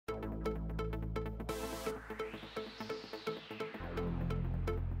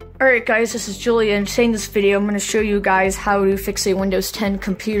Alright guys, this is Julia, and today in this video I'm going to show you guys how to fix a Windows 10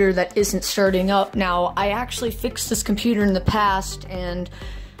 computer that isn't starting up. Now, I actually fixed this computer in the past, and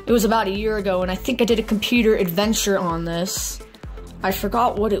it was about a year ago, and I think I did a computer adventure on this. I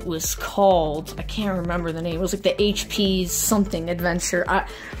forgot what it was called. I can't remember the name. It was like the HP something adventure.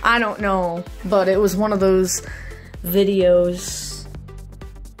 I don't know, but it was one of those videos.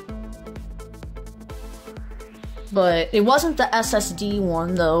 But it wasn't the SSD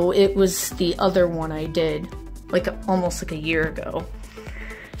one, though. It was the other one I did, like almost like a year ago.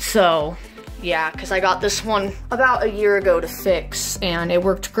 So, yeah, because I got this one about a year ago to fix, and it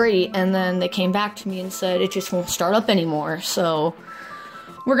worked great, and then they came back to me and said it just won't start up anymore. So,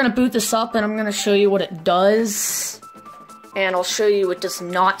 we're going to boot this up, and I'm going to show you what it does, and I'll show you it does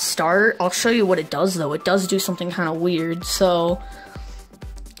not start. I'll show you what it does, though. It does do something kind of weird. So,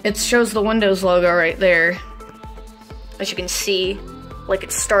 it shows the Windows logo right there. As you can see, like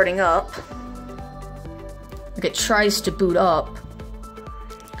it's starting up. Like it tries to boot up,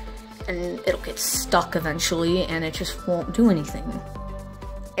 and it'll get stuck eventually, and it just won't do anything.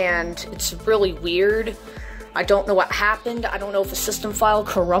 And it's really weird. I don't know what happened. I don't know if the system file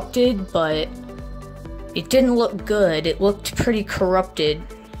corrupted, but it didn't look good. It looked pretty corrupted,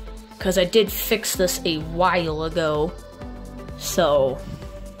 because I did fix this a while ago. So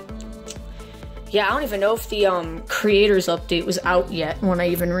yeah, I don't even know if the creators update was out yet when I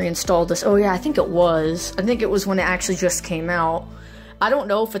even reinstalled this. Oh yeah, I think it was. I think it was when it actually just came out. I don't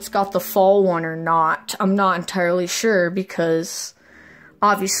know if it's got the fall one or not. I'm not entirely sure because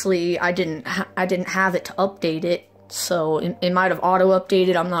obviously I didn't have it to update it, so it might have auto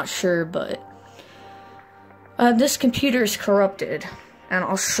updated. I'm not sure, but this computer is corrupted, and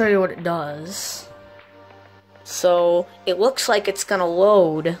I'll show you what it does. So it looks like it's gonna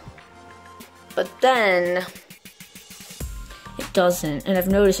load, but then it doesn't, and I've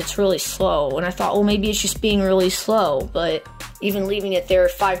noticed it's really slow, and I thought, well, maybe it's just being really slow, but even leaving it there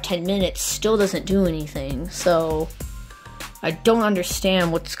 5-10 minutes still doesn't do anything. So I don't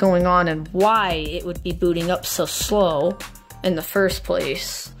understand what's going on and why it would be booting up so slow in the first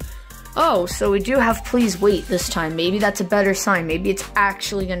place. Oh, so we do have please wait this time. Maybe that's a better sign. Maybe it's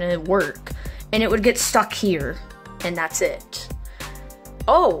actually gonna work, and it would get stuck here, and that's it.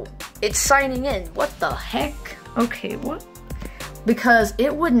 Oh, it's signing in. What the heck? Okay, what? Because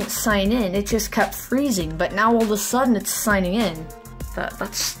it wouldn't sign in, it just kept freezing, but now all of a sudden it's signing in.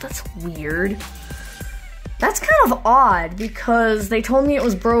 That's weird. That's kind of odd, because they told me it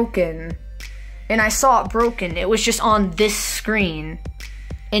was broken, and I saw it broken. It was just on this screen,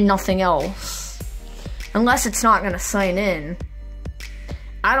 and nothing else. Unless it's not gonna sign in.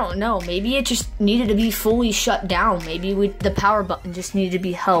 I don't know, maybe it just needed to be fully shut down. Maybe the power button just needed to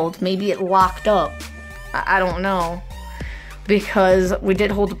be held. Maybe it locked up. I don't know. Because we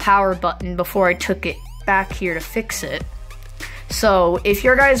did hold the power button before I took it back here to fix it. So, if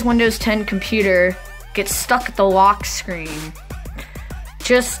your guys' Windows 10 computer gets stuck at the lock screen,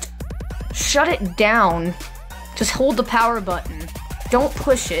 just shut it down. Just hold the power button. Don't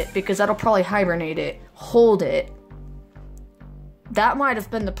push it, because that'll probably hibernate it. Hold it. That might have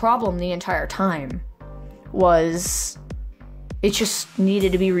been the problem the entire time, was it just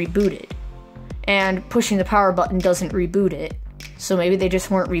needed to be rebooted. And pushing the power button doesn't reboot it. So maybe they just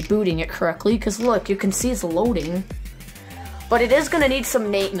weren't rebooting it correctly, because look, you can see it's loading. But it is going to need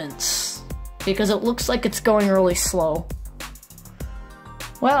some maintenance, because it looks like it's going really slow.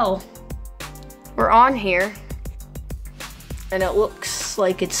 Well, we're on here, and it looks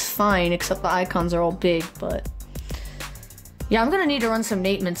like it's fine, except the icons are all big, but yeah, I'm gonna need to run some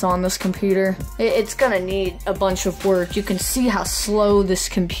maintenance on this computer. It's gonna need a bunch of work. You can see how slow this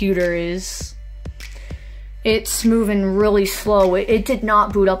computer is. It's moving really slow. It did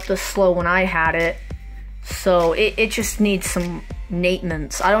not boot up this slow when I had it. So it just needs some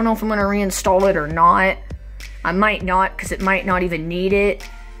maintenance. I don't know if I'm gonna reinstall it or not. I might not, because it might not even need it.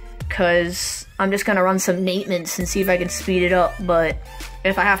 Because I'm just gonna run some maintenance and see if I can speed it up. But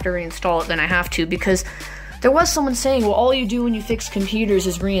if I have to reinstall it, then I have to, because there was someone saying, well, all you do when you fix computers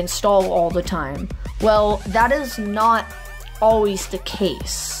is reinstall all the time. Well, that is not always the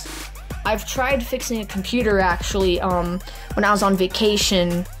case. I've tried fixing a computer, actually, when I was on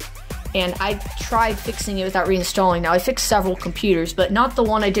vacation, and I tried fixing it without reinstalling. Now, I fixed several computers, but not the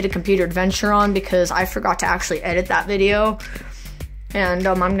one I did a computer adventure on, because I forgot to actually edit that video. And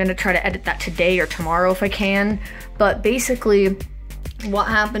I'm going to try to edit that today or tomorrow if I can. But basically, what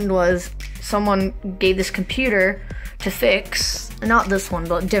happened was someone gave this computer to fix, not this one,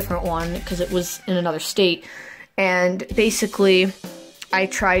 but a different one, because it was in another state. And basically, I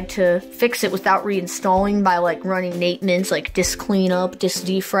tried to fix it without reinstalling by like running Natemin's like disk cleanup, disk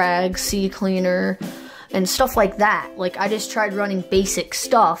defrag, CCleaner, and stuff like that. Like I just tried running basic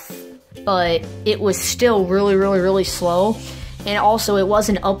stuff, but it was still really slow. And also it was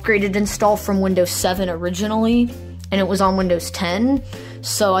an upgraded install from Windows 7 originally, and it was on Windows 10.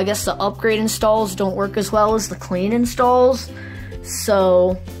 So I guess the upgrade installs don't work as well as the clean installs.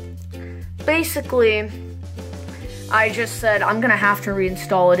 So basically, I just said, I'm gonna have to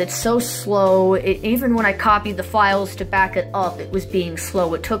reinstall it. It's so slow. Even when I copied the files to back it up, it was being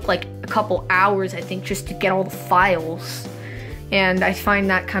slow. It took like a couple hours, I think, just to get all the files. And I find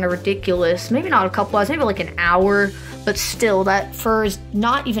that kind of ridiculous. Maybe not a couple hours, maybe like an hour, but still, that for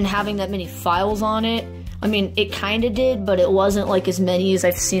not even having that many files on it, I mean, it kind of did, but it wasn't like as many as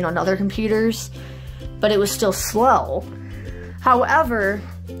I've seen on other computers, but it was still slow. However,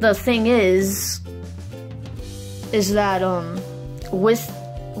 the thing is that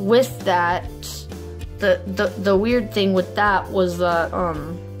with that, the weird thing with that was that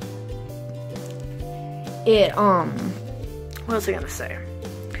what was I gonna say?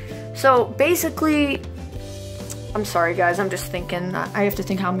 So basically, I'm sorry guys, I'm just thinking, I have to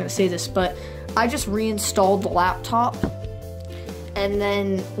think how I'm gonna say this, but I just reinstalled the laptop, and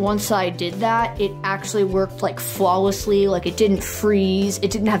then once I did that, it actually worked like flawlessly. Like it didn't freeze,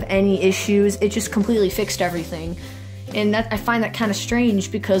 it didn't have any issues, it just completely fixed everything. And that, I find that kind of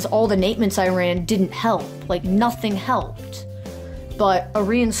strange because all the Natemin's I ran didn't help, like nothing helped. But a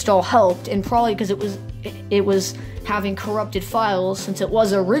reinstall helped, and probably because it was having corrupted files, since it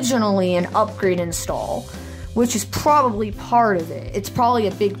was originally an upgrade install, which is probably part of it. It's probably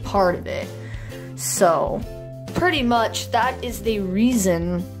a big part of it. So, pretty much, that is the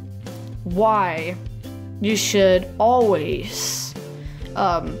reason why you should always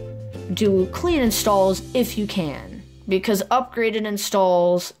do clean installs if you can, because upgraded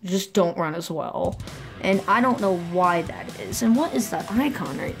installs just don't run as well. And I don't know why that is. And what is that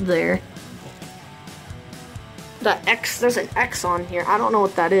icon right there? That X, there's an X on here. I don't know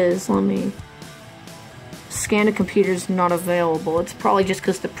what that is. Let me... Scan a computer's not available. It's probably just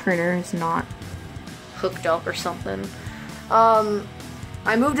because the printer is not hooked up or something.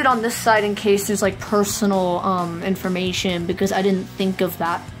 I moved it on this side in case there's like personal information, because I didn't think of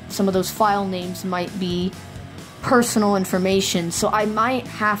that. Some of those file names might be personal information, so I might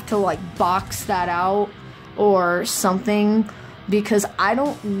have to like box that out or something, because I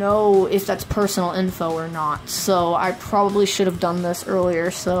don't know if that's personal info or not. So I probably should have done this earlier,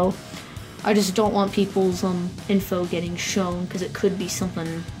 so I just don't want people's info getting shown, because it could be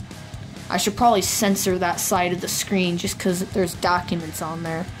something. I should probably censor that side of the screen just because there's documents on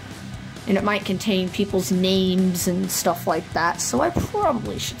there, and it might contain people's names and stuff like that, so I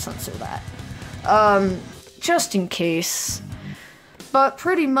probably should censor that, just in case. But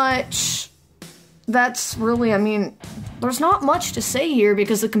pretty much, that's really, I mean, there's not much to say here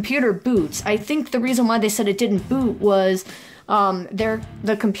because the computer boots. I think the reason why they said it didn't boot was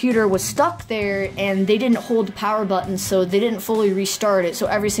the computer was stuck there and they didn't hold the power button, so they didn't fully restart it. So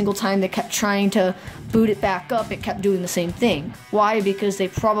every single time they kept trying to boot it back up, it kept doing the same thing. Why? Because they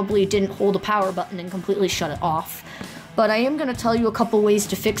probably didn't hold the power button and completely shut it off. But I am going to tell you a couple ways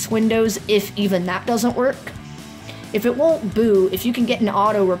to fix Windows if even that doesn't work. If it won't boot, if you can get an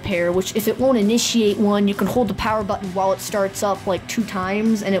auto repair, which if it won't initiate one, you can hold the power button while it starts up like 2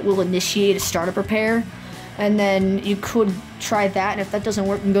 times and it will initiate a startup repair. And then you could try that, and if that doesn't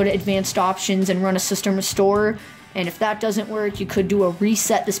work, you can go to advanced options and run a system restore. And if that doesn't work, you could do a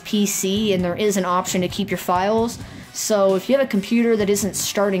reset this PC, and there is an option to keep your files. So if you have a computer that isn't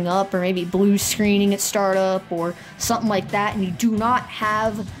starting up, or maybe blue screening at startup or something like that, and you do not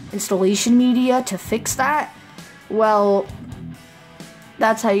have installation media to fix that, well,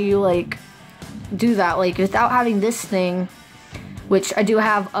 that's how you like do that. Like without having this thing, which I do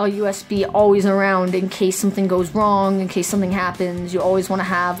have a USB always around in case something goes wrong, in case something happens. You always want to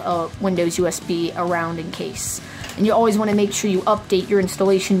have a Windows USB around in case. And you always want to make sure you update your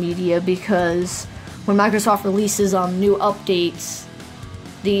installation media, because when Microsoft releases new updates,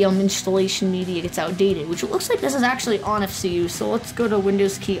 the installation media gets outdated, which it looks like this is actually on FCU. So let's go to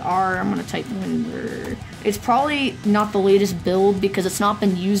Windows key R. I'm going to type in. It's probably not the latest build because it's not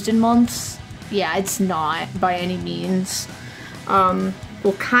been used in months. Yeah, it's not by any means.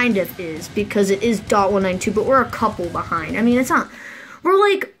 Well, kind of is, because it is .192, but we're a couple behind. I mean, it's not, we're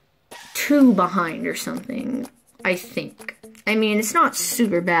like 2 behind or something, I think. I mean, it's not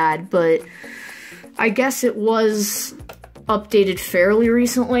super bad, but I guess it was updated fairly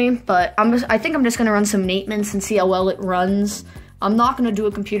recently, but I think I'm just going to run some Natemin's and see how well it runs. I'm not going to do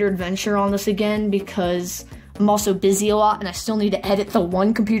a computer adventure on this again, because I'm also busy a lot, and I still need to edit the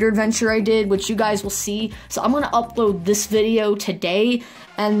one computer adventure I did, which you guys will see. So I'm gonna upload this video today,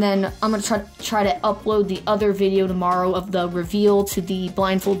 and then I'm gonna try to upload the other video tomorrow of the reveal to the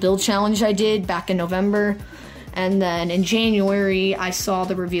blindfold build challenge I did back in November. And then in January, I saw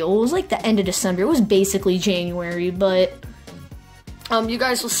the reveal. It was like the end of December. It was basically January, but you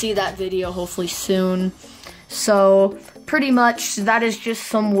guys will see that video hopefully soon. So pretty much that is just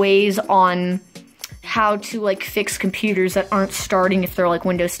some ways on how to like fix computers that aren't starting if they're like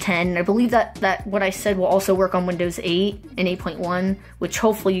Windows 10. And I believe that what I said will also work on Windows 8 and 8.1, which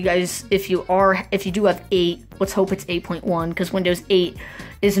hopefully you guys, if you do have 8, let's hope it's 8.1, because Windows 8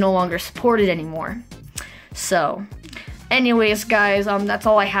 is no longer supported anymore. So anyways, guys, that's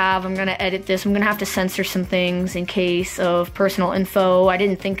all I have. I'm gonna edit this. I'm gonna have to censor some things in case of personal info. I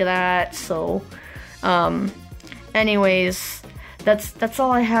didn't think of that. So anyways, that's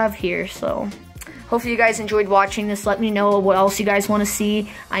all I have here. So hopefully you guys enjoyed watching this. Let me know what else you guys want to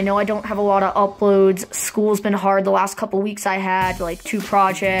see. I know I don't have a lot of uploads. School's been hard the last couple weeks. I had like 2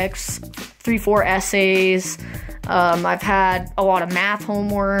 projects, 3-4 essays. I've had a lot of math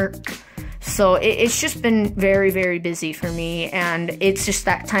homework. So it's just been very, very busy for me, and it's just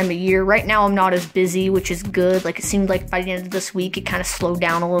that time of year. Right now I'm not as busy, which is good. Like, it seemed like by the end of this week it kind of slowed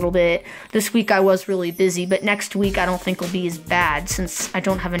down a little bit. This week I was really busy, but next week I don't think will be as bad since I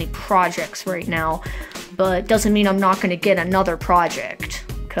don't have any projects right now. But doesn't mean I'm not going to get another project,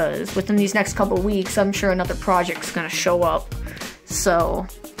 because within these next couple of weeks I'm sure another project's going to show up. So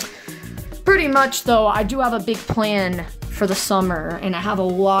pretty much though, I do have a big plan for the summer, and I have a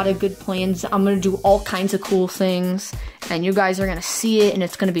lot of good plans. I'm gonna do all kinds of cool things, and you guys are gonna see it, and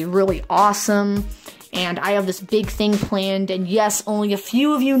it's gonna be really awesome. And I have this big thing planned, and yes, only a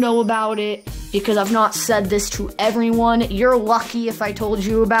few of you know about it, because I've not said this to everyone. You're lucky if I told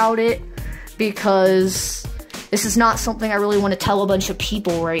you about it, because this is not something I really want to tell a bunch of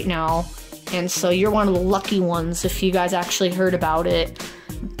people right now. And so you're one of the lucky ones if you guys actually heard about it.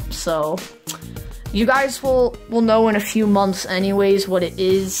 So you guys will know in a few months anyways what it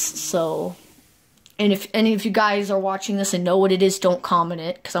is. So, and if any of you guys are watching this and know what it is, don't comment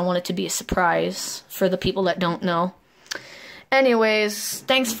it, because I want it to be a surprise for the people that don't know. Anyways,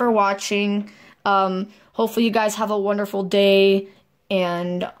 thanks for watching. Hopefully you guys have a wonderful day,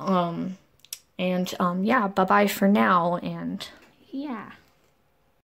 and yeah, bye-bye for now, and yeah.